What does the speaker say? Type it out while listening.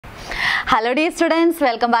Hello dear students,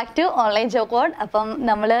 welcome back to Online Job Code. അപ്പം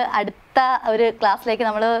നമ്മൾ അടുത്ത ഒരു ക്ലാസ്സിലേക്ക്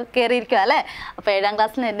നമ്മൾ കയറിയിരിക്കുക അല്ലേ. അപ്പോൾ 7ാം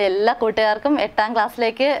ക്ലാസ്സിൽ എൻ്റെ എല്ലാ കൂട്ടുകാർക്കും 8ാം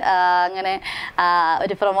ക്ലാസ്സിലേക്ക് അങ്ങനെ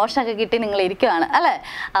ഒരു പ്രൊമോഷനൊക്കെ കിട്ടി നിങ്ങൾ ഇരിക്കുകയാണ് അല്ലേ.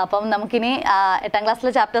 അപ്പം നമുക്കിനി 8ാം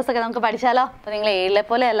ക്ലാസ്സിലെ ചാപ്റ്റേഴ്സൊക്കെ നമുക്ക് പഠിച്ചാലോ. അപ്പോൾ നിങ്ങൾ 7ലെ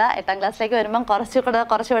പോലെയല്ല, 8ാം ക്ലാസ്സിലേക്ക് വരുമ്പം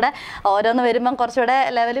കുറച്ചുകൂടെ ഓരോന്ന് വരുമ്പം കുറച്ചുകൂടെ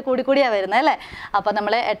ലെവൽ കൂടിയാണ് വരുന്നത് അല്ലേ. അപ്പോൾ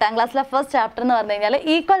നമ്മൾ 8ാം ക്ലാസ്സിലെ ഫസ്റ്റ് ചാപ്റ്റർ എന്ന് പറഞ്ഞു കഴിഞ്ഞാൽ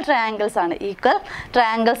ഈക്വൽ ട്രയാങ്കിൾസ് ആണ്. ഈക്വൽ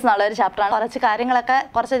ട്രയാങ്കിൾസ് എന്നുള്ളൊരു ചാപ്റ്ററാണ്. കുറച്ച് കാര്യങ്ങളൊക്കെ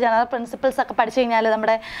കുറച്ച് ജനറൽ പ്രിൻസിപ്പിൾസ് ഒക്കെ പഠിച്ചു കഴിഞ്ഞാൽ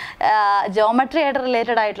നമ്മുടെ ജോമെട്രി ആയിട്ട്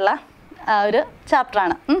റിലേറ്റഡ് ആയിട്ടുള്ള ഒരു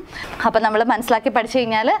ചാപ്റ്ററാണ്. അപ്പം നമ്മൾ മനസ്സിലാക്കി പഠിച്ചു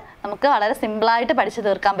കഴിഞ്ഞാൽ നമുക്ക് വളരെ സിമ്പിളായിട്ട് പഠിച്ചു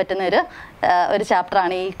തീർക്കാൻ പറ്റുന്ന ഒരു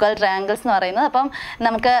ചാപ്റ്ററാണ് ഈക്വൽ ട്രയാങ്കിൾസ് എന്ന് പറയുന്നത്. അപ്പം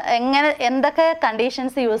നമുക്ക് എന്തൊക്കെ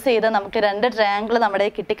കണ്ടീഷൻസ് യൂസ് ചെയ്ത് നമുക്ക് 2 ട്രയാങ്കിൾ നമ്മുടെ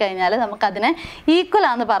കിട്ടിക്കഴിഞ്ഞാൽ നമുക്കതിനെ ഈക്വൽ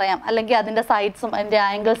ആണെന്ന് പറയാം, അല്ലെങ്കിൽ അതിൻ്റെ സൈഡ്സും അതിൻ്റെ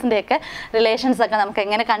ആംഗിൾസിൻ്റെയൊക്കെ റിലേഷൻസൊക്കെ നമുക്ക്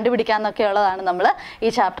എങ്ങനെ കണ്ടുപിടിക്കാമെന്നൊക്കെ ഉള്ളതാണ് നമ്മൾ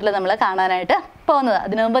ഈ ചാപ്റ്ററിൽ നമ്മൾ കാണാനായിട്ട് പോകുന്നത്.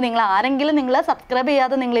 അതിനു മുമ്പ് നിങ്ങൾ സബ്സ്ക്രൈബ്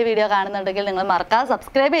ചെയ്യാതെ നിങ്ങൾ ഈ വീഡിയോ കാണുന്നുണ്ടെങ്കിൽ നിങ്ങൾ മറക്കാതെ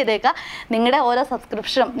സബ്സ്ക്രൈബ് ചെയ്തേക്കുക. നിങ്ങളുടെ ഓരോ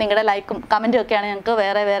സബ്സ്ക്രിപ്ഷനും നിങ്ങളുടെ ലൈക്കും കമൻറ്റും ഒക്കെയാണ് ഞങ്ങൾക്ക്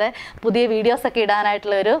വേറെ പുതിയ വീഡിയോസൊക്കെ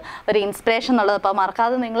ഇടാനായിട്ടുള്ള ഒരു ഇൻസ്പിറേഷൻ എന്നുള്ളത്. അപ്പോൾ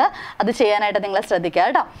മറക്കാതെ നിങ്ങൾ അത് ചെയ്യാനായിട്ട് നിങ്ങൾ ശ്രദ്ധിക്കുക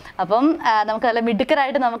കേട്ടോ. അപ്പം നമുക്ക് നല്ല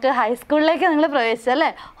മിടുക്കരായിട്ട് നമുക്ക് ഹൈസ്കൂളിലേക്ക് നിങ്ങൾ പ്രവേശിച്ചല്ലേ.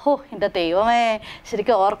 എൻ്റെ ദൈവമേ,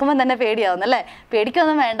 ശരിക്കും ഓർക്കുമ്പോൾ തന്നെ പേടിയാവുന്നല്ലേ.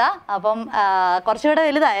 പേടിക്കൊന്നും വേണ്ട. അപ്പം കുറച്ചുകൂടെ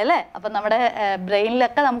വലുതായല്ലേ. അപ്പം നമ്മുടെ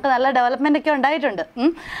ബ്രെയിനിലൊക്കെ നമുക്ക് നല്ല ഡെവലപ്മെൻ്റ് ഒക്കെ ഉണ്ടായിട്ടുണ്ട്.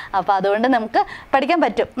 അപ്പോൾ അതുകൊണ്ട് നമുക്ക് പഠിക്കാൻ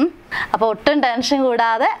പറ്റും. അപ്പോൾ ഒട്ടും ടെൻഷൻ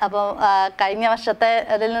കൂടാതെ അപ്പോൾ കഴിഞ്ഞ വർഷത്തെ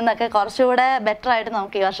അതിൽ നിന്നൊക്കെ കുറച്ചുകൂടെ ബെറ്റർ ആയിട്ട്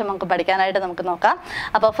നമുക്ക് ഈ വർഷം നമുക്ക് പഠിക്കാനായിട്ട് നമുക്ക് നോക്കാം.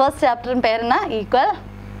 അപ്പോൾ ഫസ്റ്റ് ചാപ്റ്ററിന് പേരെന്ന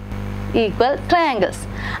ഈക്വൽ ട്രയാങ്കിൾസ്.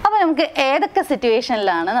 അപ്പോൾ നമുക്ക് ഏതൊക്കെ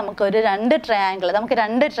സിറ്റുവേഷനിലാണ് നമുക്കൊരു 2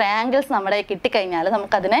 ട്രയാങ്കിൾസ് നമ്മുടെ കിട്ടിക്കഴിഞ്ഞാൽ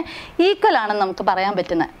നമുക്കതിനെ ഈക്വൽ ആണെന്ന് നമുക്ക് പറയാൻ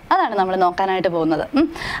പറ്റുന്നത്, അതാണ് നമ്മൾ നോക്കാനായിട്ട് പോകുന്നത്.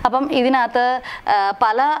 അപ്പം ഇതിനകത്ത്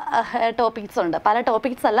പല ടോപ്പിക്സ് ഉണ്ട്.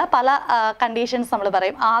 പല കണ്ടീഷൻസ് നമ്മൾ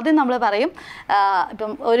പറയും. ആദ്യം നമ്മൾ പറയും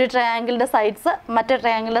ഇപ്പം ഒരു ട്രയാങ്കിളിൻ്റെ സൈഡ്സ് മറ്റേ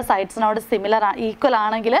ട്രയാങ്കിളിൻ്റെ സൈഡ്സിനോട് ഈക്വൽ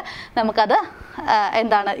ആണെങ്കിൽ നമുക്കത്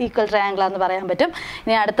എന്താണ് ഈക്വൽ ട്രയാങ്കിൾ എന്ന് പറയാൻ പറ്റും.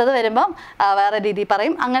 ഇനി അടുത്തത് വരുമ്പം വേറെ രീതിയിൽ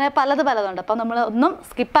പറയും. അങ്ങനെ പലതുണ്ട്. അപ്പം നമ്മൾ ഒന്നും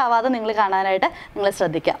സ്കിപ്പ് ആവാതെ നിങ്ങൾ കാണാനായിട്ട് നിങ്ങൾ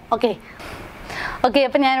ശ്രദ്ധിക്കുക. ഓക്കെ.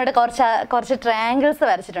 അപ്പം ഞാനിവിടെ കുറച്ച് ട്രയാങ്കിൾസ്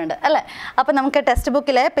വരച്ചിട്ടുണ്ട് അല്ലേ. അപ്പം നമുക്ക് ടെക്സ്റ്റ്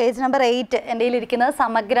ബുക്കിലെ പേജ് നമ്പർ 8 എൻ്റെ കയ്യിലിരിക്കുന്നത്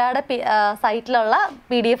സമഗ്രയുടെ സൈറ്റിലുള്ള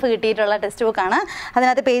PDF കിട്ടിയിട്ടുള്ള ടെക്സ്റ്റ് ബുക്കാണ്.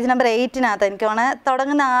 അതിനകത്ത് പേജ് നമ്പർ 8 എനിക്ക്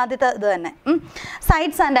തുടങ്ങുന്ന ആദ്യത്തെ ഇത് തന്നെ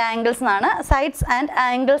സൈഡ്സ് ആൻഡ്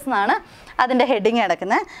ആംഗിൾസ് എന്നാണ് അതിൻ്റെ ഹെഡിങ്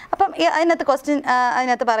കിടക്കുന്നത്. അപ്പം അതിനകത്ത്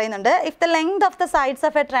അതിനകത്ത് പറയുന്നുണ്ട്, if the length of the sides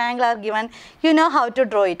of A triangle are given you know how to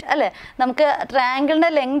draw it അല്ലേ. നമുക്ക് ട്രയാങ്കിളിൻ്റെ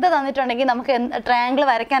ലെങ്ത് തന്നിട്ടുണ്ടെങ്കിൽ നമുക്ക് ട്രയാങ്കിൾ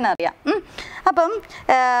വരയ്ക്കാൻ അറിയാം. അപ്പം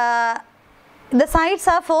the sides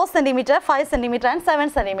are 4 centimetre 5 centimetre and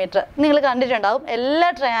 7 centimetre. നിങ്ങൾ കണ്ടിട്ടുണ്ടാവും എല്ലാ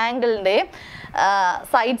ട്രയാങ്കിളിൻ്റെയും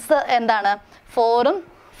സൈഡ്സ് എന്താണ് 4ഉം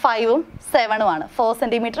 5ഉം 7ഉമാണ്. 4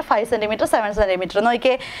 സെൻറ്റിമീറ്റർ 5 സെൻറ്റിമീറ്റർ 7 സെൻറ്റിമീറ്റർ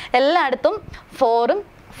നോക്കിയേ, എല്ലായിടത്തും 4ഉം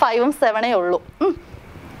 5ഉം 7 ഉള്ളൂ.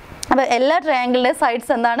 അപ്പോൾ എല്ലാ ട്രയാങ്കിളിൻ്റെ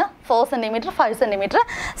സൈഡ്സ് എന്താണ് 4 centimetre 5 centimetre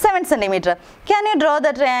 7 centimetre. Can you draw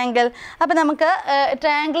the triangle? അപ്പോൾ നമുക്ക്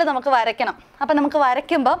ട്രയാങ്കിൾ നമുക്ക് വരയ്ക്കണം. അപ്പോൾ നമുക്ക്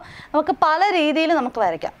വരയ്ക്കുമ്പം നമുക്ക് പല രീതിയിൽ നമുക്ക്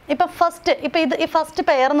വരയ്ക്കാം. ഈ ഫസ്റ്റ്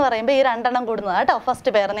പെയർ എന്ന് പറയുമ്പോൾ ഈ 2 എണ്ണം കൂടുന്നത് കേട്ടോ.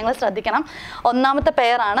 ഫസ്റ്റ് പെയർ നിങ്ങൾ ശ്രദ്ധിക്കണം. 1ാമത്തെ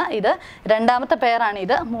പെയറാണ് ഇത്, 2ാമത്തെ പെയറാണ്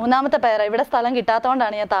ഇത്, 3ാമത്തെ പെയർ ഇവിടെ സ്ഥലം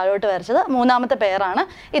കിട്ടാത്തതുകൊണ്ടാണ് ഞാൻ താഴോട്ട് വരച്ചത്. 3ാമത്തെ പെയറാണ്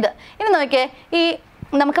ഇത്. ഇനി നോക്കിയേ, ഈ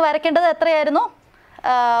നമുക്ക് വരയ്ക്കേണ്ടത് എത്രയായിരുന്നു?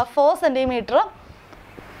 4 സെൻറ്റിമീറ്റർ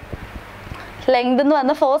ലെങ്ത് എന്ന്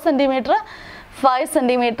പറഞ്ഞാൽ 4 സെൻറ്റിമീറ്റർ 5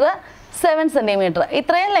 സെൻറ്റിമീറ്റർ 7 സെൻറ്റിമീറ്റർ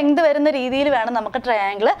ഇത്രയും ലെങ്ത് വരുന്ന രീതിയിൽ വേണം നമുക്ക്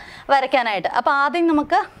ട്രയാങ്കിൾ വരയ്ക്കാനായിട്ട്. അപ്പോൾ ആദ്യം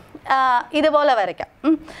നമുക്ക് ഇതുപോലെ വരയ്ക്കാം.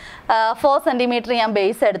 4 സെൻറ്റിമീറ്റർ ഞാൻ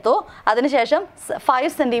ബേസ് എടുത്തു, അതിനുശേഷം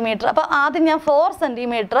 5 സെൻറ്റിമീറ്റർ. അപ്പോൾ ആദ്യം ഞാൻ 4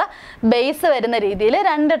 സെൻറ്റിമീറ്റർ ബേസ് വരുന്ന രീതിയിൽ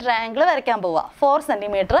 2 ട്രയാങ്കിൾ വരയ്ക്കാൻ പോവുക. 4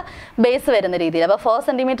 സെൻറ്റിമീറ്റർ ബേസ് വരുന്ന രീതിയിൽ. അപ്പോൾ 4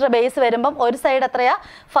 സെൻറ്റിമീറ്റർ ബേസ് വരുമ്പം ഒരു സൈഡ് എത്രയാ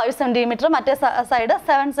 5 സെൻറ്റിമീറ്റർ, മറ്റേ സൈഡ്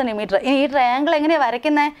 7 സെൻറ്റിമീറ്റർ. ഇനി ഈ ട്രയാങ്കിൾ എങ്ങനെയാണ്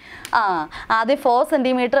വരയ്ക്കുന്നത്? ആദ്യം 4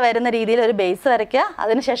 സെൻറ്റിമീറ്റർ വരുന്ന രീതിയിൽ ഒരു ബേസ് വരയ്ക്കുക.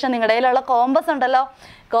 അതിനുശേഷം നിങ്ങളുടെ കയ്യിലുള്ള കോമ്പസ് ഉണ്ടല്ലോ,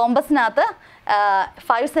 കോമ്പസിനകത്ത്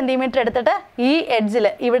 5 സെൻറ്റിമീറ്റർ എടുത്തിട്ട് ഈ എഡ്ജിൽ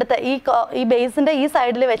ഇവിടുത്തെ ഈ ബേസിൻ്റെ ഈ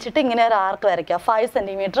സൈഡിൽ വെച്ചിട്ട് ഇങ്ങനെ ഒരു ആർക്ക് വരയ്ക്കുക. 5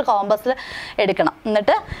 സെൻറ്റിമീറ്റർ കോമ്പസിൽ എടുക്കണം.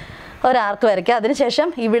 എന്നിട്ട് ഒരു ആർക്ക് വരയ്ക്കുക. അതിനുശേഷം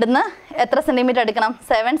ഇവിടുന്ന് എത്ര സെൻറ്റിമീറ്റർ എടുക്കണം?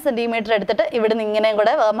 7 സെൻറ്റിമീറ്റർ എടുത്തിട്ട് ഇവിടുന്ന് ഇങ്ങനെയും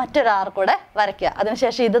കൂടെ മറ്റൊരു ആർക്ക് കൂടെ വരയ്ക്കുക.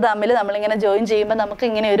 അതിനുശേഷം ഇത് തമ്മിൽ നമ്മളിങ്ങനെ ജോയിൻ ചെയ്യുമ്പോൾ നമുക്ക്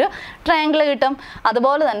ഇങ്ങനെ ഒരു ട്രയാങ്കിൾ കിട്ടും.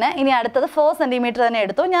 അതുപോലെ തന്നെ ഇനി അടുത്തത് 4 സെൻറ്റിമീറ്റർ തന്നെ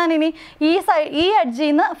എടുത്തു. ഞാനിനി ഈ എഡ്ജിൽ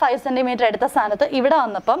നിന്ന് 5 സെൻറ്റിമീറ്റർ എടുത്ത സ്ഥാനത്ത് ഇവിടെ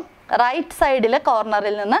വന്നപ്പം റൈറ്റ് സൈഡിലെ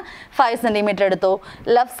കോർണറിൽ നിന്ന് 5 സെൻറ്റിമീറ്റർ എടുത്തു,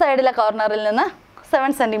 ലെഫ്റ്റ് സൈഡിലെ കോർണറിൽ നിന്ന്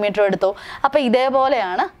 7 സെൻറ്റിമീറ്റർ എടുത്തു. അപ്പോൾ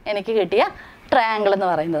ഇതേപോലെയാണ് എനിക്ക് കിട്ടിയ ട്രയാങ്കിൾ എന്ന്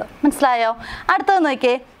പറയുന്നത്. മനസ്സിലായോ? അടുത്തത്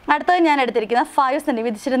നോക്കിയേ, അടുത്തത് ഞാൻ എടുത്തിരിക്കുന്ന 5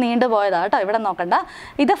 സെൻറ്റിമീറ്റർ ഇച്ചിരി നീണ്ടു പോയതാണ് കേട്ടോ. ഇവിടെ നോക്കണ്ട,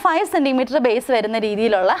 ഇത് 5 സെൻറ്റിമീറ്റർ ബേസ് വരുന്ന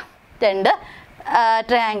രീതിയിലുള്ള 2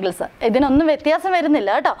 ട്രയാങ്കിൾസ്. ഇതിനൊന്നും വ്യത്യാസം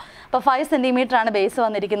വരുന്നില്ല കേട്ടോ. അപ്പോൾ 5 സെൻറ്റിമീറ്റർ ആണ് ബേസ്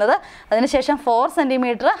വന്നിരിക്കുന്നത്. അതിനുശേഷം 4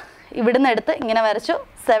 സെൻറ്റിമീറ്റർ ഇവിടുന്ന് എടുത്ത് ഇങ്ങനെ വരച്ചു,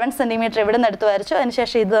 7 സെൻറ്റിമീറ്റർ ഇവിടുന്ന് എടുത്ത് വരച്ചു.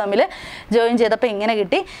 അതിനുശേഷം ഇത് തമ്മിൽ ജോയിൻ ചെയ്തപ്പോൾ ഇങ്ങനെ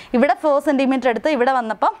കിട്ടി. ഇവിടെ 4 സെൻറ്റിമീറ്റർ എടുത്ത് ഇവിടെ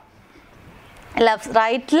വന്നപ്പം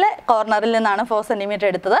റൈറ്റിലെ കോർണറിൽ നിന്നാണ് 4 സെൻറ്റിമീറ്റർ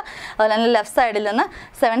എടുത്തത്. അതുപോലെ തന്നെ ലെഫ്റ്റ് സൈഡിൽ നിന്ന്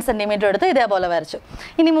 7 സെൻറ്റിമീറ്റർ എടുത്ത് ഇതേപോലെ വരച്ചു.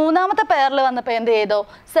 ഇനി മൂന്നാമത്തെ പെയറിൽ വന്നപ്പോൾ എന്ത് ചെയ്തു?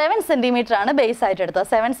 7 സെൻറ്റിമീറ്റർ ആണ് ബേസ് ആയിട്ട് എടുത്തത്.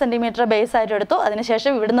 7 സെൻറ്റിമീറ്റർ ബേസ് ആയിട്ട് എടുത്തു.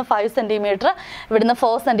 അതിനുശേഷം ഇവിടുന്ന് 5 സെൻറ്റിമീറ്റർ, ഇവിടുന്ന്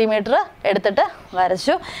 4 സെൻറ്റിമീറ്റർ എടുത്തിട്ട്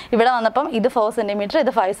വരച്ചു. ഇവിടെ വന്നപ്പം ഇത് 4 സെൻറ്റിമീറ്റർ,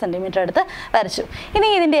 ഇത് 5 സെൻറ്റിമീറ്റർ എടുത്ത് വരച്ചു. ഇനി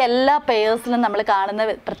ഇതിൻ്റെ എല്ലാ പെയേഴ്സിലും നമ്മൾ കാണുന്ന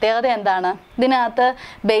പ്രത്യേകത എന്താണ്? ഇതിനകത്ത്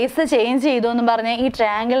ബേസ് ചേഞ്ച് ചെയ്തു എന്നും പറഞ്ഞ് ഈ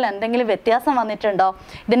ട്രയാങ്കിളിന് എന്തെങ്കിലും വ്യത്യാസം വന്നിട്ടുണ്ടോ?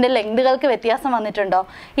 ഇതിൻ്റെ ലെങ്തുകൾക്ക് വ്യത്യാസം വന്നിട്ടുണ്ടോ?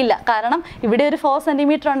 ഇല്ല. കാരണം ഇവിടെ ഒരു 4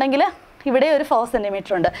 സെൻറ്റിമീറ്റർ ഉണ്ടെങ്കിൽ ഇവിടെ ഒരു 4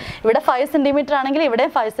 സെൻറ്റിമീറ്റർ ഉണ്ട്. ഇവിടെ 5 സെൻറ്റിമീറ്റർ ആണെങ്കിൽ ഇവിടെ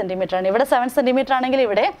 5 സെൻറ്റിമീറ്റർ ആണ്. ഇവിടെ 7 സെൻറ്റിമീറ്റർ ആണെങ്കിൽ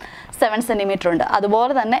ഇവിടെ 7 സെൻറ്റിമീറ്റർ ഉണ്ട്.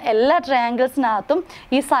 അതുപോലെ തന്നെ എല്ലാ ട്രയാങ്കിൾസിനകത്തും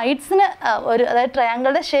ഈ സൈഡ്സിന് അതായത്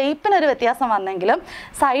ട്രയാങ്കിളുടെ ഷേപ്പിന് ഒരു വ്യത്യാസം വന്നെങ്കിലും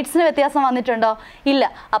സൈഡ്സിന് വ്യത്യാസം വന്നിട്ടുണ്ടോ? ഇല്ല.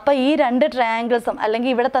 അപ്പോൾ ഈ രണ്ട് ട്രയാങ്കിൾസും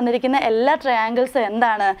അല്ലെങ്കിൽ ഇവിടെ തന്നിരിക്കുന്ന എല്ലാ ട്രയാങ്കിൾസും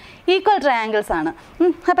എന്താണ്? ഈക്വൽ ട്രയാങ്കിൾസ് ആണ്.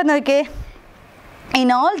 അപ്പം നോക്കിയേ, in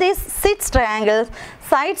all these 6 triangles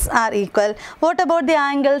sides are equal. What about the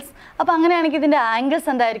angles? അപ്പോൾ അങ്ങനെയാണെങ്കിൽ ഇതിൻ്റെ ആംഗിൾസ്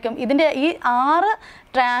എന്തായിരിക്കും? ഇതിൻ്റെ ഈ 6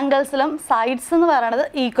 ട്രയാങ്കിൾസിലും സൈഡ്സ് എന്ന് പറയുന്നത്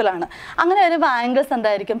ഈക്വൽ ആണ്. അങ്ങനെ വരുമ്പോൾ ആംഗിൾസ്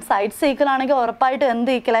എന്തായിരിക്കും? സൈഡ്സ് ഈക്വൽ ആണെങ്കിൽ ഉറപ്പായിട്ടും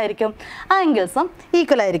എന്ത് ഈക്വൽ ആയിരിക്കും? ആംഗിൾസും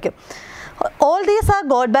ഈക്വൽ ആയിരിക്കും. All these are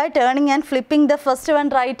got by turning and flipping the first one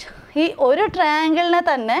right. ഈ ഒരു ട്രയാങ്കിളിനെ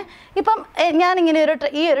തന്നെ ഇപ്പം ഞാനിങ്ങനെ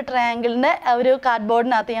ഈ ഒരു ട്രയാങ്കിളിൻ്റെ ഒരു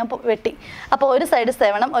കാർഡ്ബോർഡിനകത്ത് ഞാൻ വെട്ടി. അപ്പോൾ ഒരു സൈഡ്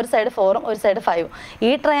 7ഉം ഒരു സൈഡ് 4ഉം ഒരു സൈഡ് 5ഉം.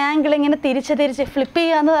 ഈ ട്രയാങ്കിൾ ഇങ്ങനെ തിരിച്ച് ഫ്ലിപ്പ്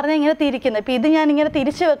ചെയ്യുക എന്ന് പറഞ്ഞാൽ ഇങ്ങനെ തിരിക്കുന്നത്. ഇപ്പോൾ ഇത് ഞാനിങ്ങനെ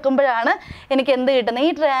തിരിച്ച് വെക്കുമ്പോഴാണ് എനിക്ക് എന്ത് കിട്ടുന്നത്?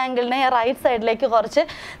 ഈ ട്രയാങ്കിളിനെ റൈറ്റ് സൈഡിലേക്ക് കുറച്ച്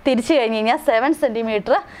തിരിച്ച് കഴിഞ്ഞ് കഴിഞ്ഞാൽ 7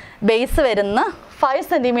 സെൻറ്റിമീറ്റർ ബേസ് വരുന്ന 5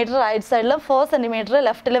 സെൻറ്റിമീറ്റർ റൈറ്റ് സൈഡിലും 4 സെൻറ്റിമീറ്റർ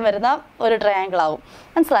ലെഫ്റ്റിലും വരുന്ന ഒരു ട്രയാങ്കിൾ ആവും.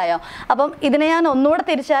 മനസ്സിലായോ? അപ്പം ഇതിനെ ഞാൻ ഒന്നുകൂടെ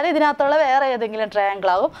തിരിച്ചാൽ ഇതിനകത്തുള്ള വേറെ ഏതെങ്കിലും ട്രയാങ്കിൾ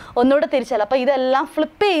ആവും. ഒന്നുകൂടെ തിരിച്ചാൽ അപ്പോൾ ഇതെല്ലാം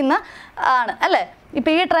ഫ്ലിപ്പ് ചെയ്യുന്ന ആണ് അല്ലേ?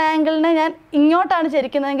 ഇപ്പോൾ ഈ ട്രയാങ്കിളിനെ ഞാൻ ഇങ്ങോട്ടാണ്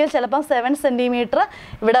ചരിക്കുന്നതെങ്കിൽ ചിലപ്പം 7 സെൻറ്റിമീറ്റർ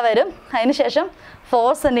ഇവിടെ വരും. അതിനുശേഷം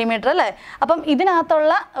 4 സെൻറ്റിമീറ്റർ അല്ലേ? അപ്പം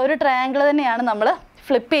ഇതിനകത്തുള്ള ഒരു ട്രയാങ്കിൾ തന്നെയാണ് നമ്മൾ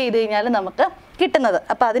ഫ്ലിപ്പ് ചെയ്ത് കഴിഞ്ഞാൽ നമുക്ക് കിട്ടുന്നത്.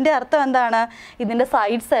 അപ്പോൾ അതിൻ്റെ അർത്ഥം എന്താണ്? ഇതിൻ്റെ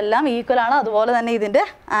സൈഡ്സ് എല്ലാം ഈക്വലാണ്. അതുപോലെ തന്നെ ഇതിൻ്റെ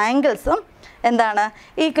ആംഗിൾസും എന്താണ്?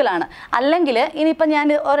 ഈക്വലാണ്. അല്ലെങ്കിൽ ഇനിയിപ്പോൾ ഞാൻ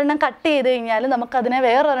ഒരെണ്ണം കട്ട് ചെയ്ത് കഴിഞ്ഞാൽ നമുക്കതിനെ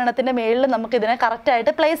വേറൊരെണ്ണത്തിൻ്റെ മേളിൽ നമുക്കിതിനെ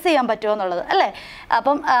കറക്റ്റായിട്ട് പ്ലേസ് ചെയ്യാൻ പറ്റുമോ എന്നുള്ളത് അല്ലേ?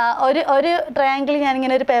 അപ്പം ഒരു ട്രയാങ്കിൾ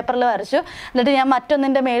ഞാനിങ്ങനെ ഒരു പേപ്പറിൽ വരച്ചു, എന്നിട്ട് ഞാൻ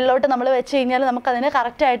മറ്റൊന്നിൻ്റെ മേളിലോട്ട് നമ്മൾ വെച്ച് കഴിഞ്ഞാൽ നമുക്കതിനെ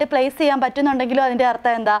കറക്റ്റായിട്ട് പ്ലേസ് ചെയ്യാൻ പറ്റുന്നുണ്ടെങ്കിലും അതിൻ്റെ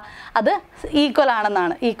അർത്ഥം എന്താ? അത്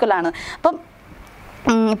ഈക്വലാണെന്നാണ്. ഈക്വലാണ്. അപ്പം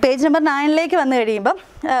പേജ് നമ്പർ 9ലേക്ക് വന്നു കഴിയുമ്പം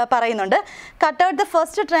പറയുന്നുണ്ട്, cut out the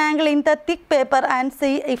first triangle in the thick paper and see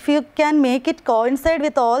if you can make it coincide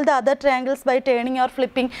with all the other triangles by turning or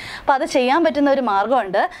flipping. അപ്പോൾ അത് ചെയ്യാൻ പറ്റുന്ന ഒരു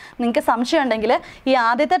മാർഗ്ഗമുണ്ട്. നിങ്ങൾക്ക് സംശയം ഉണ്ടെങ്കിൽ ഈ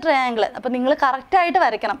ആദ്യത്തെ ട്രയാങ്കിൾ അപ്പോൾ നിങ്ങൾ കറക്റ്റായിട്ട്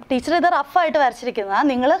വരയ്ക്കണം. ടീച്ചർ ഇത് റഫായിട്ട് വരച്ചിരിക്കുന്നതാണ്.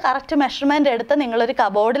 നിങ്ങൾ കറക്റ്റ് മെഷർമെൻറ്റ് എടുത്ത് നിങ്ങളൊരു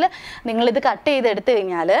കബോർഡിൽ നിങ്ങളിത് കട്ട് ചെയ്തെടുത്ത്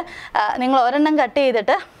കഴിഞ്ഞാൽ നിങ്ങൾ ഒരെണ്ണം കട്ട്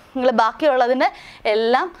ചെയ്തിട്ട് നിങ്ങൾ ബാക്കിയുള്ളതിൻ്റെ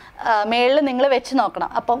എല്ലാം മേളിൽ നിങ്ങൾ വെച്ച് നോക്കണം.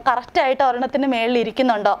 അപ്പം കറക്റ്റായിട്ട് ഒരെണ്ണത്തിൻ്റെ മേളിൽ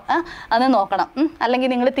ഇരിക്കുന്നുണ്ടോ അത് നോക്കണം. അല്ലെങ്കിൽ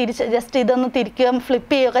നിങ്ങൾ ജസ്റ്റ് ഇതൊന്ന് തിരിക്കുകയും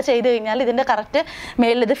ഫ്ലിപ്പ് ചെയ്യുകയൊക്കെ ചെയ്ത് കഴിഞ്ഞാൽ ഇതിൻ്റെ കറക്റ്റ്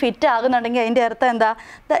മേളിൽ ഇത് ഫിറ്റ് ആകുന്നുണ്ടെങ്കിൽ അതിൻ്റെ അർത്ഥം എന്താ?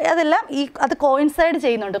 അതെല്ലാം അത് കോയിൻസൈഡ്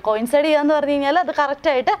ചെയ്യുന്നുണ്ട്. കോയിൻസൈഡ് ചെയ്യുക എന്ന് പറഞ്ഞു കഴിഞ്ഞാൽ അത്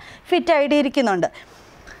കറക്റ്റായിട്ട് ഫിറ്റായിട്ട് ഇരിക്കുന്നുണ്ട്.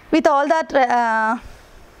 വിത്ത് ഓൾ ദാറ്റ്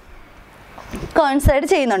കോയിൻസൈഡ്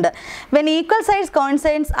ചെയ്യുന്നുണ്ട്. When equal sides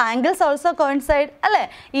coincides angles also coincide അല്ലേ?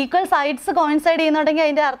 ഈക്വൽ സൈഡ്സ് കോയിൻസൈഡ് ചെയ്യുന്നുണ്ടെങ്കിൽ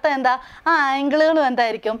അതിൻ്റെ അർത്ഥം എന്താ? ആ ആംഗിളുകളും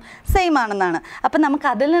എന്തായിരിക്കും? സെയിം ആണെന്നാണ്. അപ്പം നമുക്ക്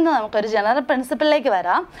അതിൽ നിന്ന് നമുക്കൊരു ജനറൽ പ്രിൻസിപ്പിളിലേക്ക്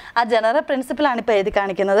വരാം. ആ ജനറൽ പ്രിൻസിപ്പിളാണ് ഇപ്പോൾ എഴുതി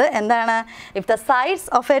കാണിക്കുന്നത്. എന്താണ്? If the sides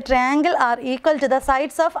of A triangle are equal to the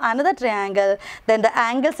sides of another triangle then the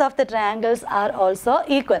angles of the triangles are also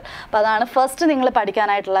equal. അപ്പോൾ അതാണ് ഫസ്റ്റ് നിങ്ങൾ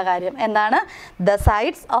പഠിക്കാനായിട്ടുള്ള കാര്യം. എന്താണ്? The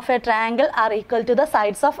sides of A triangle are equal to the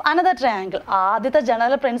sides of another triangle. ആദ്യത്തെ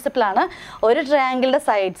general പ്രിൻസിപ്പിളാണ്. ഒരു ട്രയാങ്കിളിൻ്റെ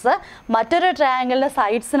sides മറ്റൊരു ട്രയാങ്കിളിൻ്റെ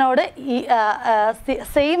സൈഡ്സിനോട്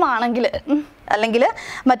same ആണെങ്കിൽ അല്ലെങ്കിൽ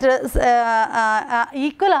മറ്റൊരു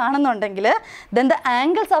ഈക്വൽ ആണെന്നുണ്ടെങ്കിൽ then the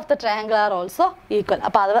angles of the triangle are also equal.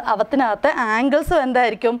 അപ്പോൾ അവത്തിനകത്ത് ആംഗിൾസും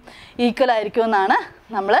എന്തായിരിക്കും? ഈക്വൽ ആയിരിക്കും എന്നാണ്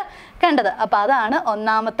നമ്മൾ കണ്ടത്. അപ്പോൾ അതാണ്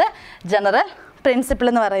ഒന്നാമത്തെ ജനറൽ പ്രിൻസിപ്പിൾ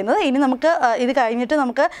എന്ന് പറയുന്നത്. ഇനി നമുക്ക് ഇത് കഴിഞ്ഞിട്ട്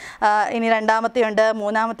നമുക്ക് ഇനി രണ്ടാമത്തെയുണ്ട്,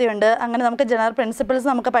 മൂന്നാമത്തെയുണ്ട്, അങ്ങനെ നമുക്ക് ജനറൽ പ്രിൻസിപ്പിൾസ്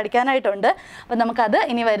നമുക്ക് പഠിക്കാനായിട്ടുണ്ട്. അപ്പം നമുക്കത്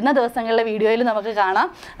ഇനി വരുന്ന ദിവസങ്ങളിലെ വീഡിയോയിൽ നമുക്ക് കാണാം.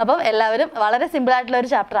 അപ്പം എല്ലാവരും വളരെ സിമ്പിളായിട്ടുള്ള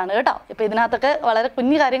ഒരു ചാപ്റ്ററാണ് കേട്ടോ. ഇപ്പോൾ ഇതിനകത്തൊക്കെ വളരെ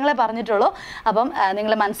കുഞ്ഞു കാര്യങ്ങളെ പറഞ്ഞിട്ടുള്ളൂ. അപ്പം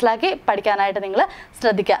നിങ്ങൾ മനസ്സിലാക്കി പഠിക്കാനായിട്ട് നിങ്ങൾ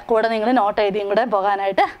ശ്രദ്ധിക്കുക. കൂടെ നിങ്ങൾ നോട്ട് എഴുതിയും കൂടെ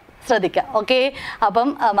പോകാനായിട്ട് ശ്രദ്ധിക്കുക. ഓക്കെ, അപ്പം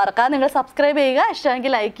മറക്കാതെ നിങ്ങൾ സബ്സ്ക്രൈബ് ചെയ്യുക.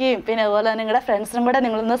 ഇഷ്ടമെങ്കിൽ ലൈക്ക് ചെയ്യും. പിന്നെ അതുപോലെ തന്നെ നിങ്ങളുടെ ഫ്രണ്ട്സിനും കൂടെ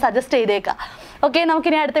നിങ്ങളൊന്ന് സജസ്റ്റ് ചെയ്തേക്കുക. ഓക്കെ,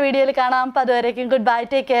 നമുക്കിനി അടുത്ത വീഡിയോയിൽ കാണാം. അപ്പോൾ അതുവരേക്കും ഗുഡ് ബൈ,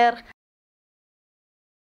 ടേക്ക് കെയർ.